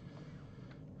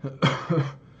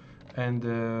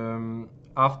 And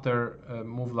after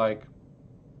move like,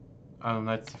 I don't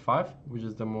know, knight c5, which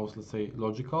is the most, let's say,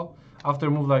 logical. After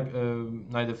a move like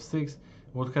knight f6,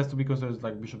 what has to be considered is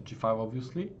like bishop g5,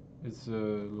 obviously. It's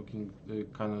looking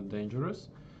kind of dangerous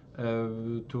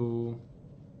to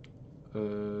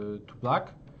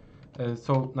black.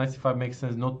 So knight c5 makes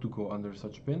sense not to go under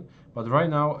such pin. But right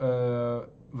now,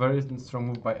 very strong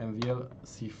move by MVL,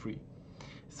 c3.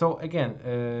 So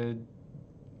again,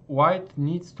 white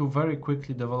needs to very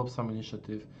quickly develop some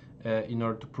initiative in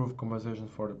order to prove compensation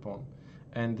for the pawn,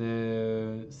 and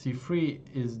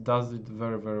c3 does it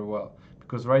very, very well,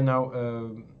 because right now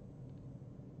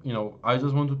you know, I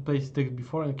just want to play stakes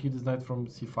before and keep this knight from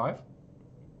c5,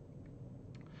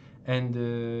 and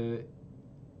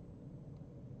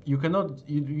you cannot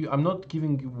I'm not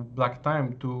giving black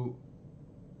time to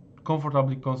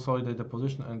comfortably consolidate the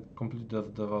position and complete the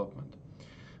development,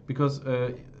 because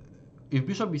if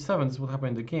bishop b7 is what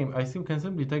happened in the game, I still can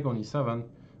simply take on e7,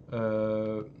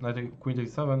 knight queen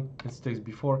takes 7, and c takes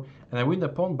b4, and I win the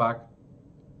pawn back,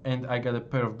 and I get a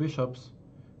pair of bishops,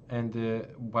 and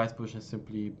white's position is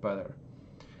simply better.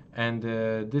 And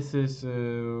this is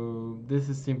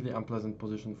simply unpleasant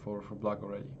position for black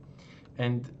already.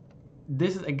 And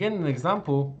this is again an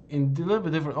example, in a little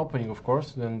bit different opening, of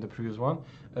course, than the previous one,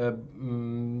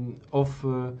 of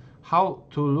how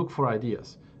to look for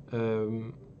ideas.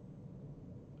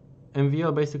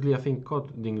 MVL basically, I think,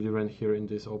 caught Liren here in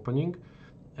this opening,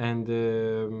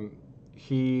 and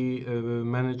he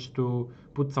managed to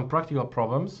put some practical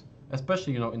problems,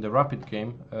 especially, you know, in the rapid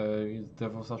game.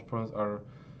 Therefore, such problems are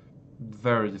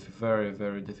very,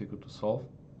 very difficult to solve.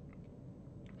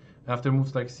 After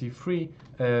moves like c3,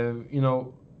 you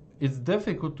know, it's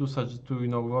difficult to you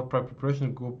know, without prior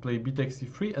preparation, go play b takes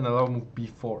c3 and allow move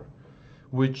b4,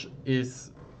 which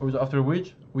is after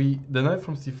which the knight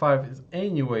from c5 is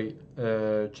anyway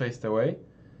chased away,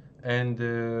 and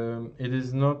it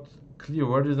is not clear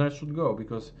where this knight should go,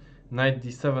 because knight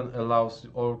d7 allows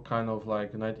all kind of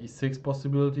like knight e6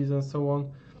 possibilities and so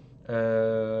on,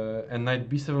 and knight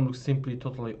b7 looks simply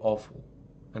totally awful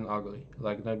and ugly.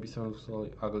 Like knight b7 looks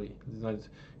totally ugly. This knight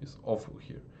is awful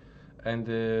here, and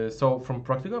so from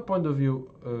practical point of view,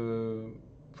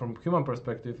 from human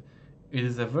perspective, it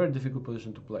is a very difficult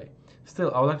position to play.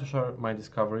 Still, I would like to share my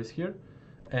discoveries here,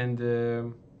 and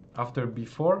after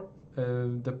b4,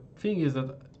 the thing is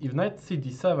that if knight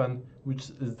cd7,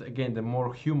 which is again the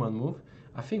more human move,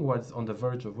 I think white is on the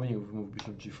verge of winning with move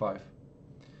bishop g5.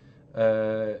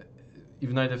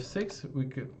 If knight f6, we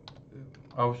could,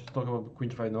 I will talk about queen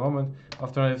g5 in a moment.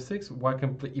 After knight f6, white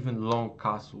can play even long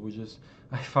castle, which is,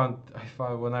 I found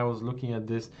when I was looking at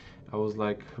this, I was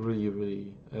like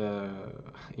really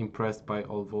impressed by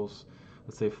all those,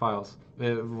 let's say, files,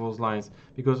 those lines,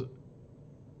 because,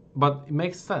 but it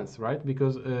makes sense, right?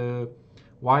 Because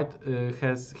white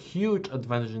has huge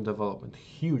advantage in development,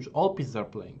 huge. All pieces are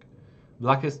playing.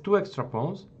 Black has 2 extra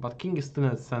pawns, but king is still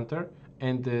at center,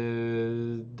 and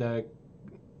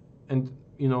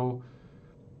you know,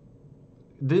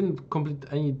 didn't complete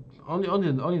any.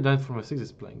 Only knight from f6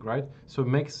 is playing, right? So it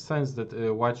makes sense that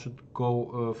white should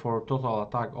go for total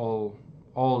attack all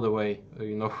the way,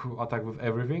 you know, attack with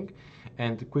everything,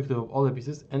 and quickly with all the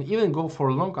pieces, and even go for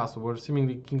a long castle where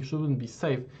seemingly king shouldn't be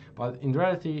safe. But in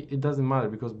reality, it doesn't matter,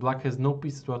 because black has no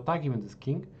pieces to attack even this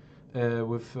king,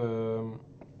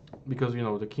 because, you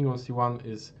know, the king on c1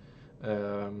 is,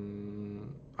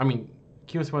 I mean,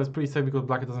 king on c1 is pretty safe because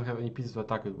black doesn't have any pieces to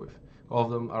attack it with. All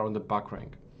of them are on the back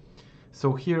rank.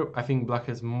 So here, I think black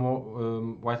has more,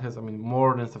 white has, I mean,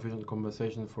 more than sufficient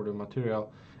compensation for the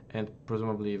material, and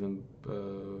presumably even,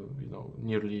 you know,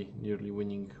 nearly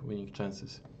winning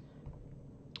chances.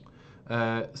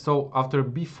 So after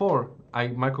b4,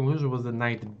 my conclusion was that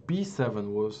knight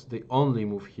b7 was the only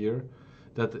move here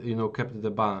that, you know, kept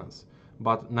the balance.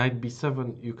 But knight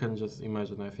b7, you can just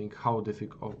imagine, I think, how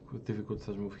difficult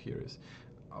such move here is.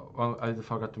 Well, I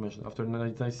forgot to mention, after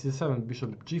knight c7,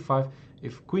 bishop g5,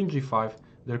 if queen g5,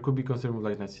 there could be considered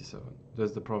like knight c7.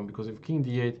 That's the problem, because if king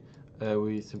d8,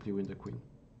 we simply win the queen.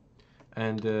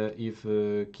 And if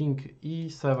king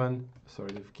e7,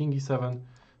 if king e7,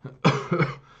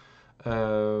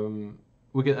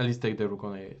 we can at least take the rook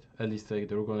on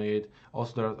a8.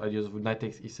 Also, there are ideas of knight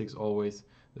takes e6 always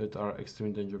that are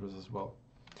extremely dangerous as well.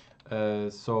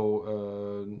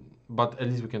 But at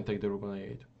least we can take the rook on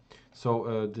a8.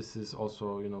 So this is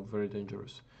also, you know, very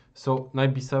dangerous. So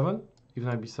knight b7, if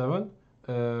knight b7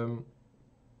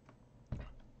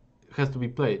 has to be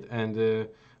played, and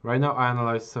right now I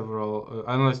analyze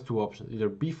two options, either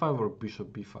b5 or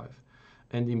bishop b5,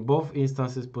 and in both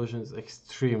instances position is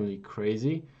extremely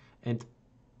crazy, and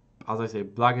as I say,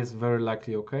 black is very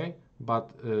likely okay,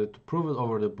 but to prove it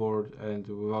over the board and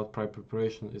without prior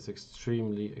preparation is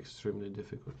extremely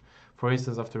difficult. For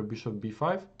instance, after bishop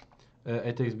b5,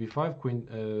 a takes b5,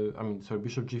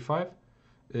 bishop g5,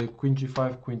 queen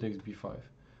g5, queen takes b5,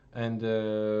 and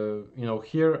you know,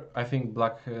 here I think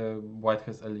white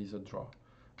has at least a draw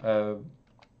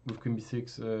with queen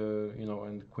b6, you know,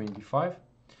 and queen b5.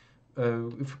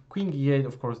 If queen e8,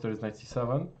 of course, there is knight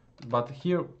c7, but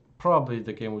here probably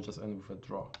the game will just end with a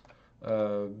draw,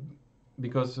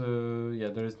 because yeah,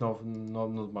 there is not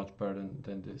much better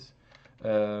than this.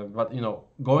 But you know,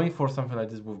 going for something like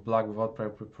this with black without prior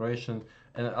preparation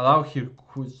and allow here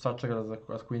such a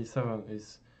as queen e7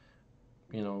 is,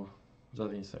 you know,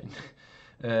 just insane.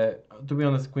 To be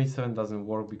honest, queen 7 doesn't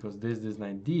work because this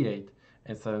knight d8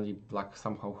 and suddenly black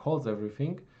somehow holds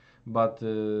everything. But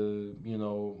you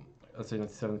know, let's say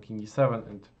knight 7, king e7,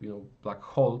 and you know, black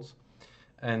holds,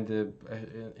 and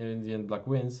in the end black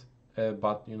wins.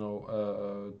 But you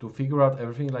know, to figure out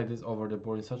everything like this over the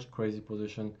board in such a crazy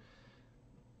position,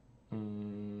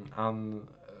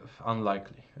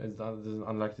 unlikely. It's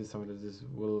unlikely something that this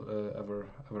will ever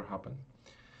happen.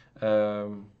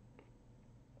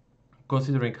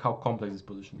 Considering how complex this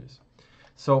position is.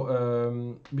 So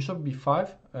bishop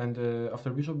b5, and after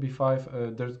bishop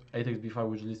b5, there's a takes b5,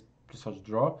 which leads to such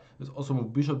draw. There's also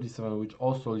move bishop d7, which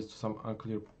also leads to some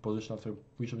unclear position after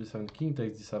bishop d7, king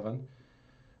takes d7.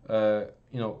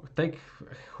 You know,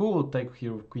 who will take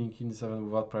here queen king d7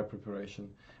 without prior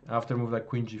preparation? After move like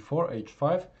queen g4,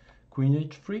 h5, queen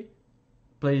h3,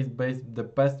 plays the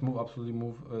best move, absolutely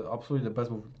the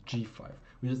best move, g5,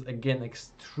 which is again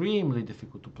extremely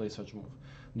difficult to play such move.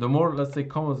 The more, let's say,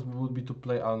 common would be to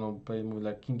play, I don't know, play a move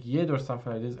like king e8 or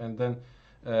something like this, and then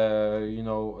you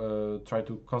know, try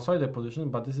to consolidate the position.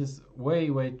 But this is way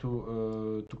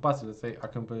too passive. Let's say I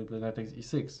can play knight takes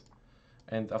e6,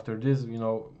 and after this, you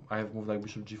know, I have moved like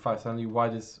bishop g5. Suddenly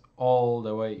white is all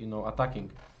the way, you know, attacking,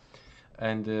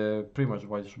 and pretty much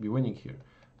white should be winning here.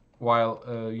 While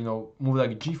you know, move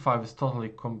like g5 is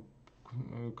totally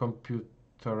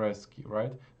computeresque,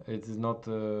 right? It is not.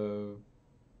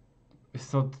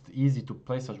 It's not easy to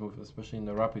play such moves, especially in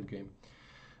a rapid game.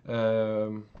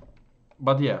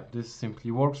 But yeah, this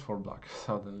simply works for black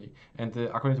suddenly. And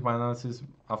according to my analysis,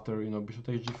 after, you know, bishop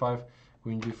takes g5,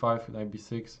 queen g5, knight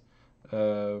b6,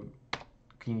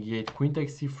 king e8, queen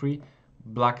takes c3,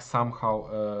 black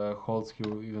somehow holds here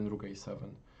even rook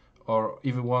a7. Or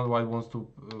even white wants to,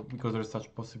 because there's such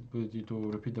possibility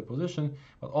to repeat the position,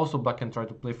 but also black can try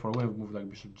to play for a win with move like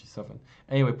bishop g7.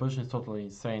 Anyway, position is totally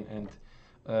insane, and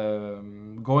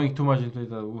going too much into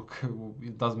it,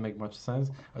 it doesn't make much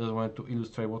sense. I just wanted to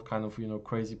illustrate what kind of, you know,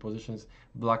 crazy positions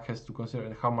black has to consider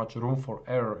and how much room for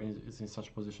error is in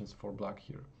such positions for black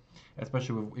here,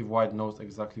 especially if white knows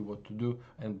exactly what to do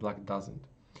and black doesn't.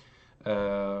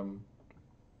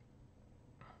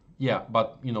 Yeah,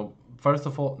 but you know, first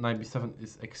of all, knight b7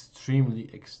 is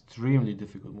extremely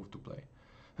difficult move to play.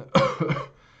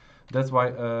 That's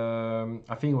why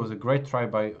I think it was a great try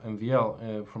by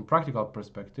MVL from practical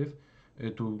perspective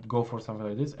to go for something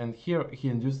like this. And here he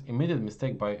induced immediate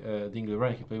mistake by Daniil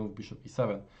Liren. He played with bishop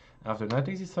e7. After knight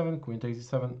takes e7, queen takes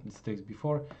e7, this takes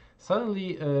b4.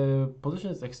 Suddenly, position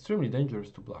is extremely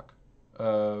dangerous to black.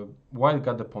 White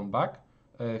got the pawn back,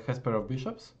 has pair of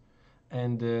bishops,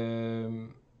 and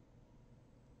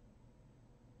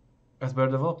has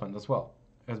better development as well,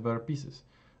 has better pieces.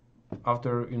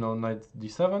 After, you know, knight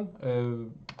d7,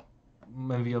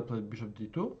 MVL played bishop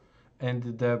d2,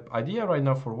 and the idea right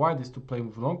now for white is to play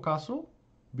with long castle,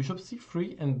 bishop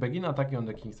c3, and begin attacking on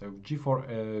the king side with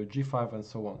g4, g5, and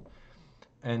so on.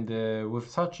 And with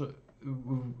such,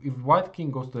 if white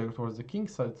king goes towards the king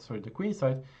side, sorry, the queen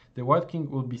side, the white king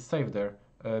will be safe there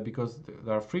because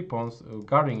there are 3 pawns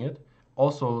guarding it.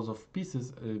 Also, lots of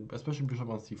pieces, especially bishop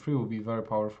on c3, will be very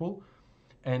powerful.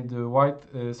 And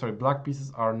black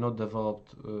pieces are not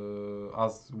developed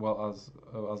as well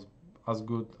as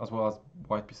good as well as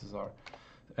white pieces are.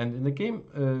 And in the game,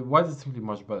 white is simply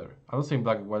much better. I'm not saying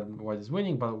white is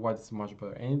winning, but white is much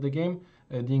better. And in the game,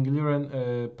 Daniil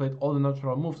Liren played all the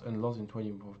natural moves and lost in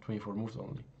 24 moves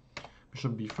only.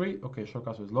 Bishop b3, okay, short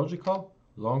castle is logical.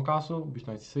 Long castle, bishop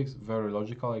knight c6, very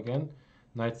logical again.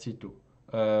 Knight c2.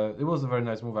 It was a very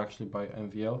nice move actually by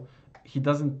MVL. He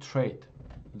doesn't trade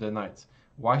the knights.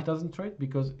 Why he doesn't trade?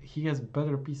 Because he has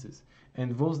better pieces,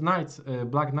 and those knights,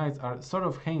 black knights, are sort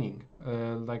of hanging.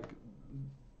 Like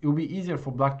it will be easier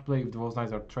for black to play if those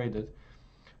knights are traded,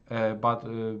 but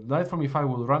knight from e5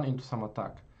 will run into some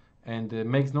attack, and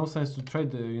makes no sense to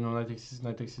trade knight x6,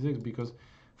 knight x6, because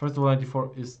first of all, knight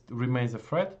e4 remains a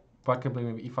threat. Black can play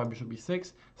maybe e5, bishop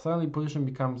e6. Suddenly position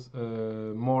becomes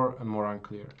more and more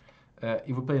unclear.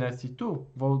 If we play knight c2,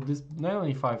 well, this knight on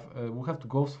e5 will have to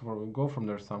go from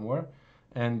there somewhere,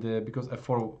 and because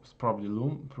f4 probably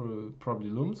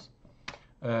looms.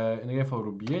 And again for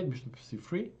rook b8, bishop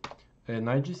c3,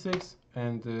 knight g6,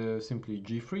 and simply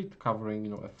g3, covering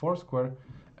f4 square,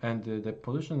 and the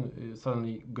position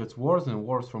suddenly gets worse and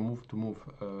worse from move to move.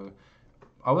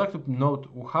 I would like to note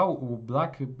how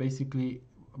Black's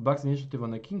initiative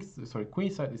on the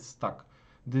queen side is stuck.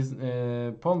 This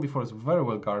pawn before is very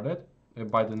well guarded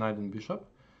by the knight and bishop.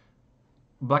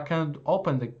 Black cannot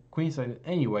open the queen side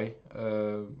anyway.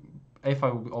 a5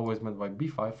 will be always met by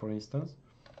b5, for instance,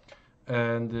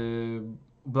 and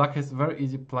Black has a very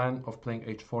easy plan of playing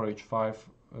h4, h5,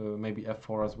 maybe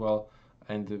f4 as well,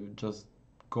 and just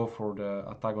go for the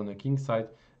attack on the king side.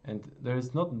 And there is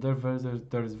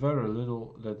very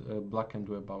little that Black can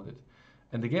do about it.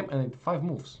 And the game ended 5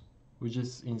 moves, which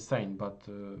is insane, but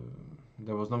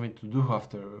there was nothing to do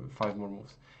after 5 more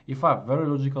moves. e5, very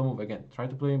logical move. Again, try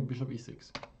to play bishop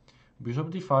e6, bishop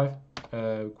d5,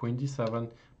 queen d7,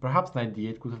 perhaps knight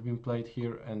d8 could have been played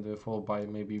here, and followed by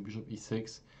maybe bishop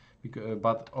e6,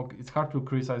 but okay, it's hard to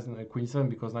criticize queen e7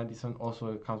 because knight e7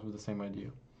 also comes with the same idea.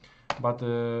 But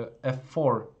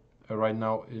f4 right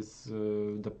now is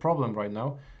the problem right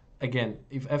now. Again,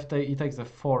 if e takes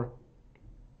f4,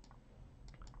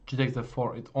 g takes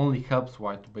f4, it only helps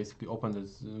white to basically open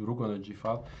this rook on the g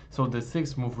file. So the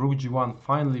 6th move, rook g1,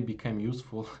 finally became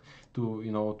useful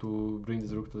to bring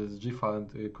this rook to this g file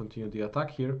and continue the attack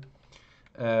here,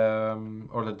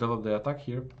 or develop the attack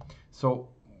here. So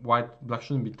black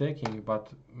shouldn't be taking,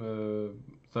 but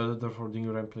therefore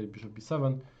Liren played bishop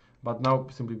b7. But now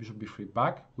simply bishop b3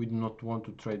 back. We do not want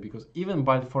to trade, because even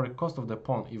for the cost of the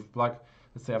pawn, if black,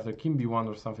 let's say after king b1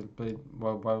 or something, played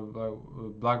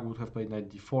black would have played knight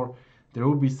d4, there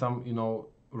will be some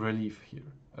relief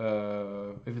here.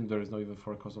 Even there is no even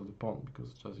for the cost of the pawn,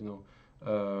 because just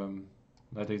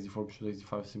knight takes d4, bishop takes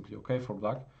d5 is simply okay for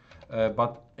black.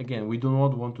 But again, we do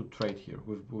not want to trade here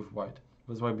with white.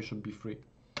 That's why bishop b3.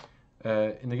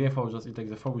 In the game, just e takes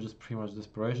f4, which is pretty much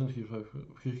desperation.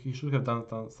 He should have done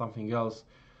something else.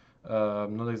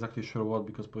 Not exactly sure what,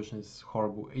 because position is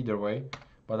horrible either way.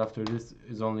 But after this,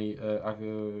 is only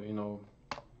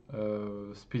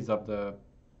speeds up the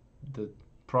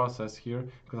process here,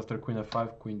 because after queen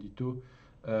f5, queen d2,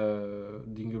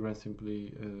 Liren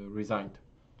simply resigned.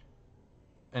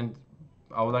 And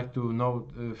I would like to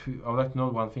note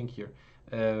one thing here.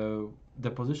 The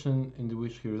position in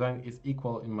which he resigned is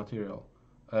equal in material,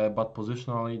 but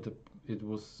positionally it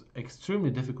was extremely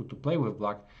difficult to play with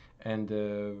black, and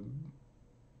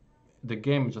the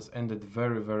game just ended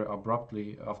very, very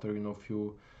abruptly after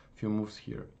few moves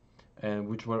here, and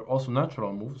which were also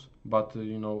natural moves, but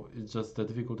it's just the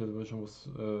difficulty of the position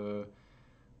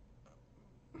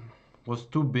was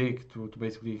too big to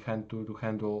basically handle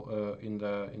in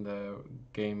the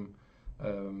game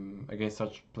against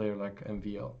such player like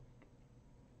MVL.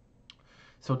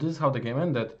 So this is how the game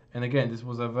ended, and again, this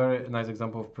was a very nice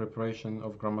example of preparation,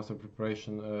 of Grandmaster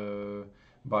preparation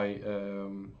by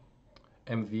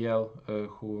MVL,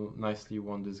 who nicely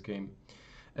won this game.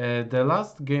 The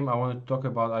last game I wanted to talk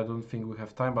about, I don't think we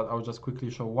have time, but I'll just quickly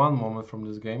show one moment from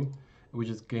this game, which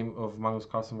is game of Magnus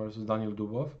Carlsen versus Daniil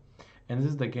Dubov, and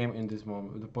this is the game in this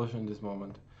moment, the position in this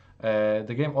moment.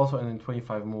 The game also ended in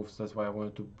 25 moves. That's why I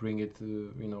wanted to bring it,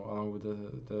 along with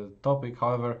the topic.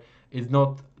 However, it's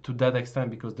not to that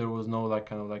extent, because there was no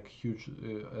huge,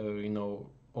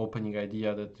 opening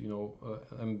idea that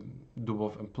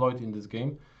Dubov employed in this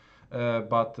game.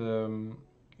 But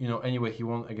anyway, he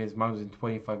won against Magnus in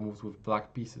 25 moves with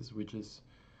black pieces, which is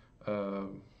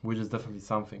definitely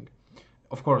something.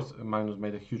 Of course, Magnus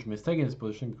made a huge mistake in this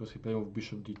position because he played with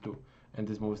bishop d2, and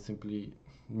this move is simply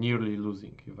nearly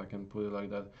losing, if I can put it like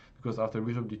that, because after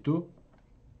bishop d2,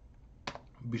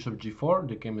 bishop g4,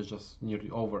 the game is just nearly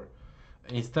over.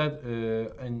 Instead,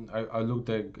 and I looked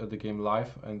at the game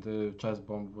live, and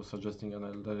Chessbomb was suggesting, and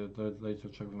I later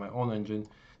checked with my own engine,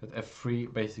 that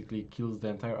f3 basically kills the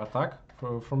entire attack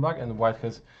from black, and white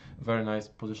has very nice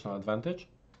positional advantage,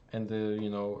 and the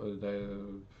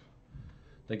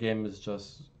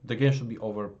game should be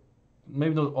over.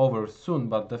 Maybe not over soon,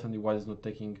 but definitely white is not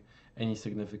taking any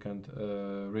significant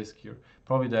risk here.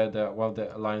 Probably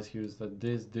the alliance here is that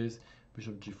this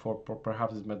bishop g4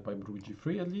 perhaps is met by rook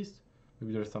g3 at least.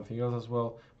 Maybe there's something else as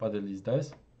well, but at least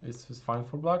this is fine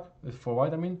for black, for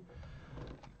white I mean.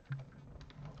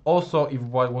 Also, if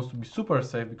white wants to be super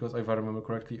safe, because if I remember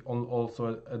correctly,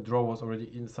 also a draw was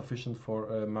already insufficient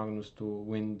for Magnus to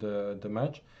win the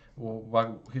match.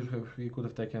 Well, he could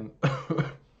have taken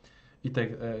he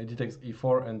takes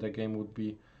e4, and the game would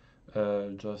be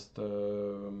just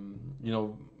you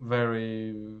know,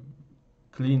 very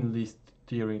cleanly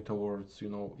steering towards, you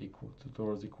know,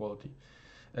 towards equality.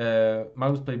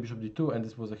 Magnus played bishop d2, and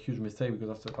this was a huge mistake,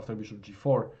 because after bishop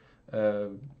g4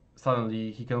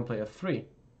 suddenly he cannot play f3.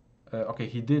 Okay,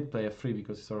 he did play f3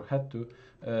 because he sort of had to,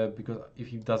 because if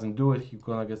he doesn't do it, he's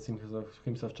gonna get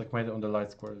himself checkmated on the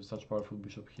light square with such powerful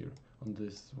bishop here on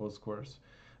these wall squares.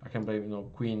 I can play, you know,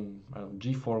 queen, I don't know,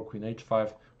 g4, queen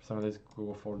h5, something like this,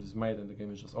 go for this mate, and the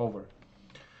game is just over.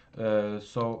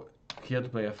 So he had to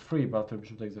play f3, but after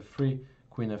bishop takes f3,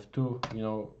 queen f2, you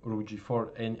know, rook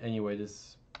g4, and anyway,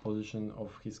 this position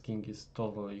of his king is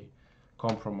totally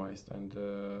compromised, and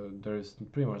there is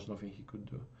pretty much nothing he could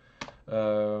do.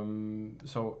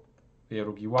 So yeah,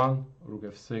 rook e1, rook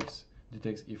f6, d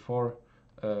takes e4,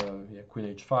 yeah, queen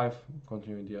h5,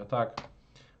 continuing the attack,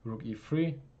 rook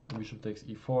e3, bishop takes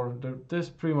e4. There's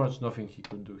pretty much nothing he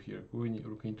could do here.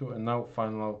 Rook e2, and now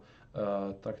final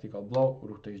tactical blow,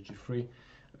 rook takes g3,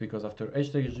 because after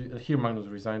h takes g, here Magnus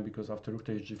resigned, because after rook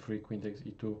takes g3, queen takes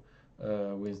e2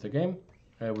 wins the game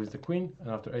with the queen, and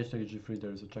after h takes g3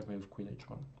 there is a checkmate with queen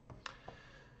h1.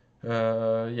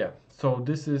 Yeah, so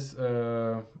this is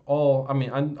all. I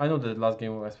mean, I know that last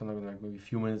game I spent like maybe a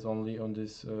few minutes only on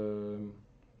this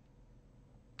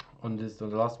on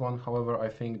the last one. However, I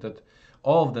think that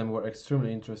all of them were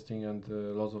extremely interesting and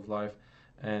lots of life,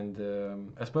 and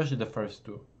especially the first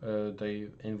two. They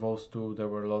involved two. There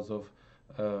were lots of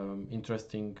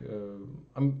interesting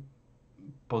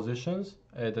positions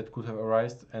that could have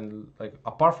arisen, and like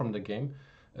apart from the game.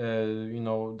 You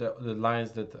know, the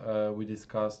lines that we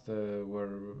discussed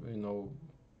were, you know,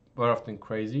 were often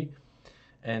crazy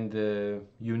and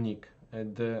unique,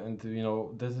 and you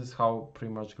know, this is how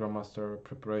pretty much Grandmaster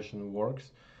preparation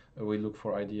works. We look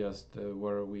for ideas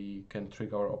where we can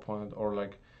trick our opponent, or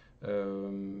like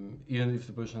even if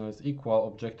the position is equal,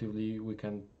 objectively we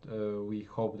can we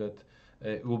hope that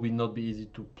it will not be easy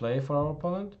to play for our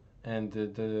opponent, and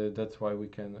that's why we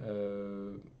can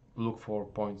look for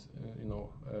points, you know,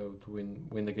 to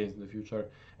win the games in the future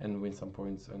and win some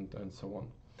points and so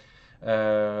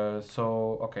on.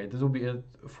 So okay, this will be it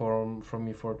from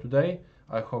me for today.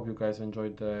 I hope you guys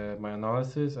enjoyed my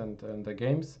analysis and the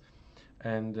games,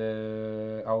 and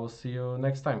I will see you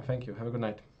next time. Thank you. Have a good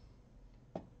night.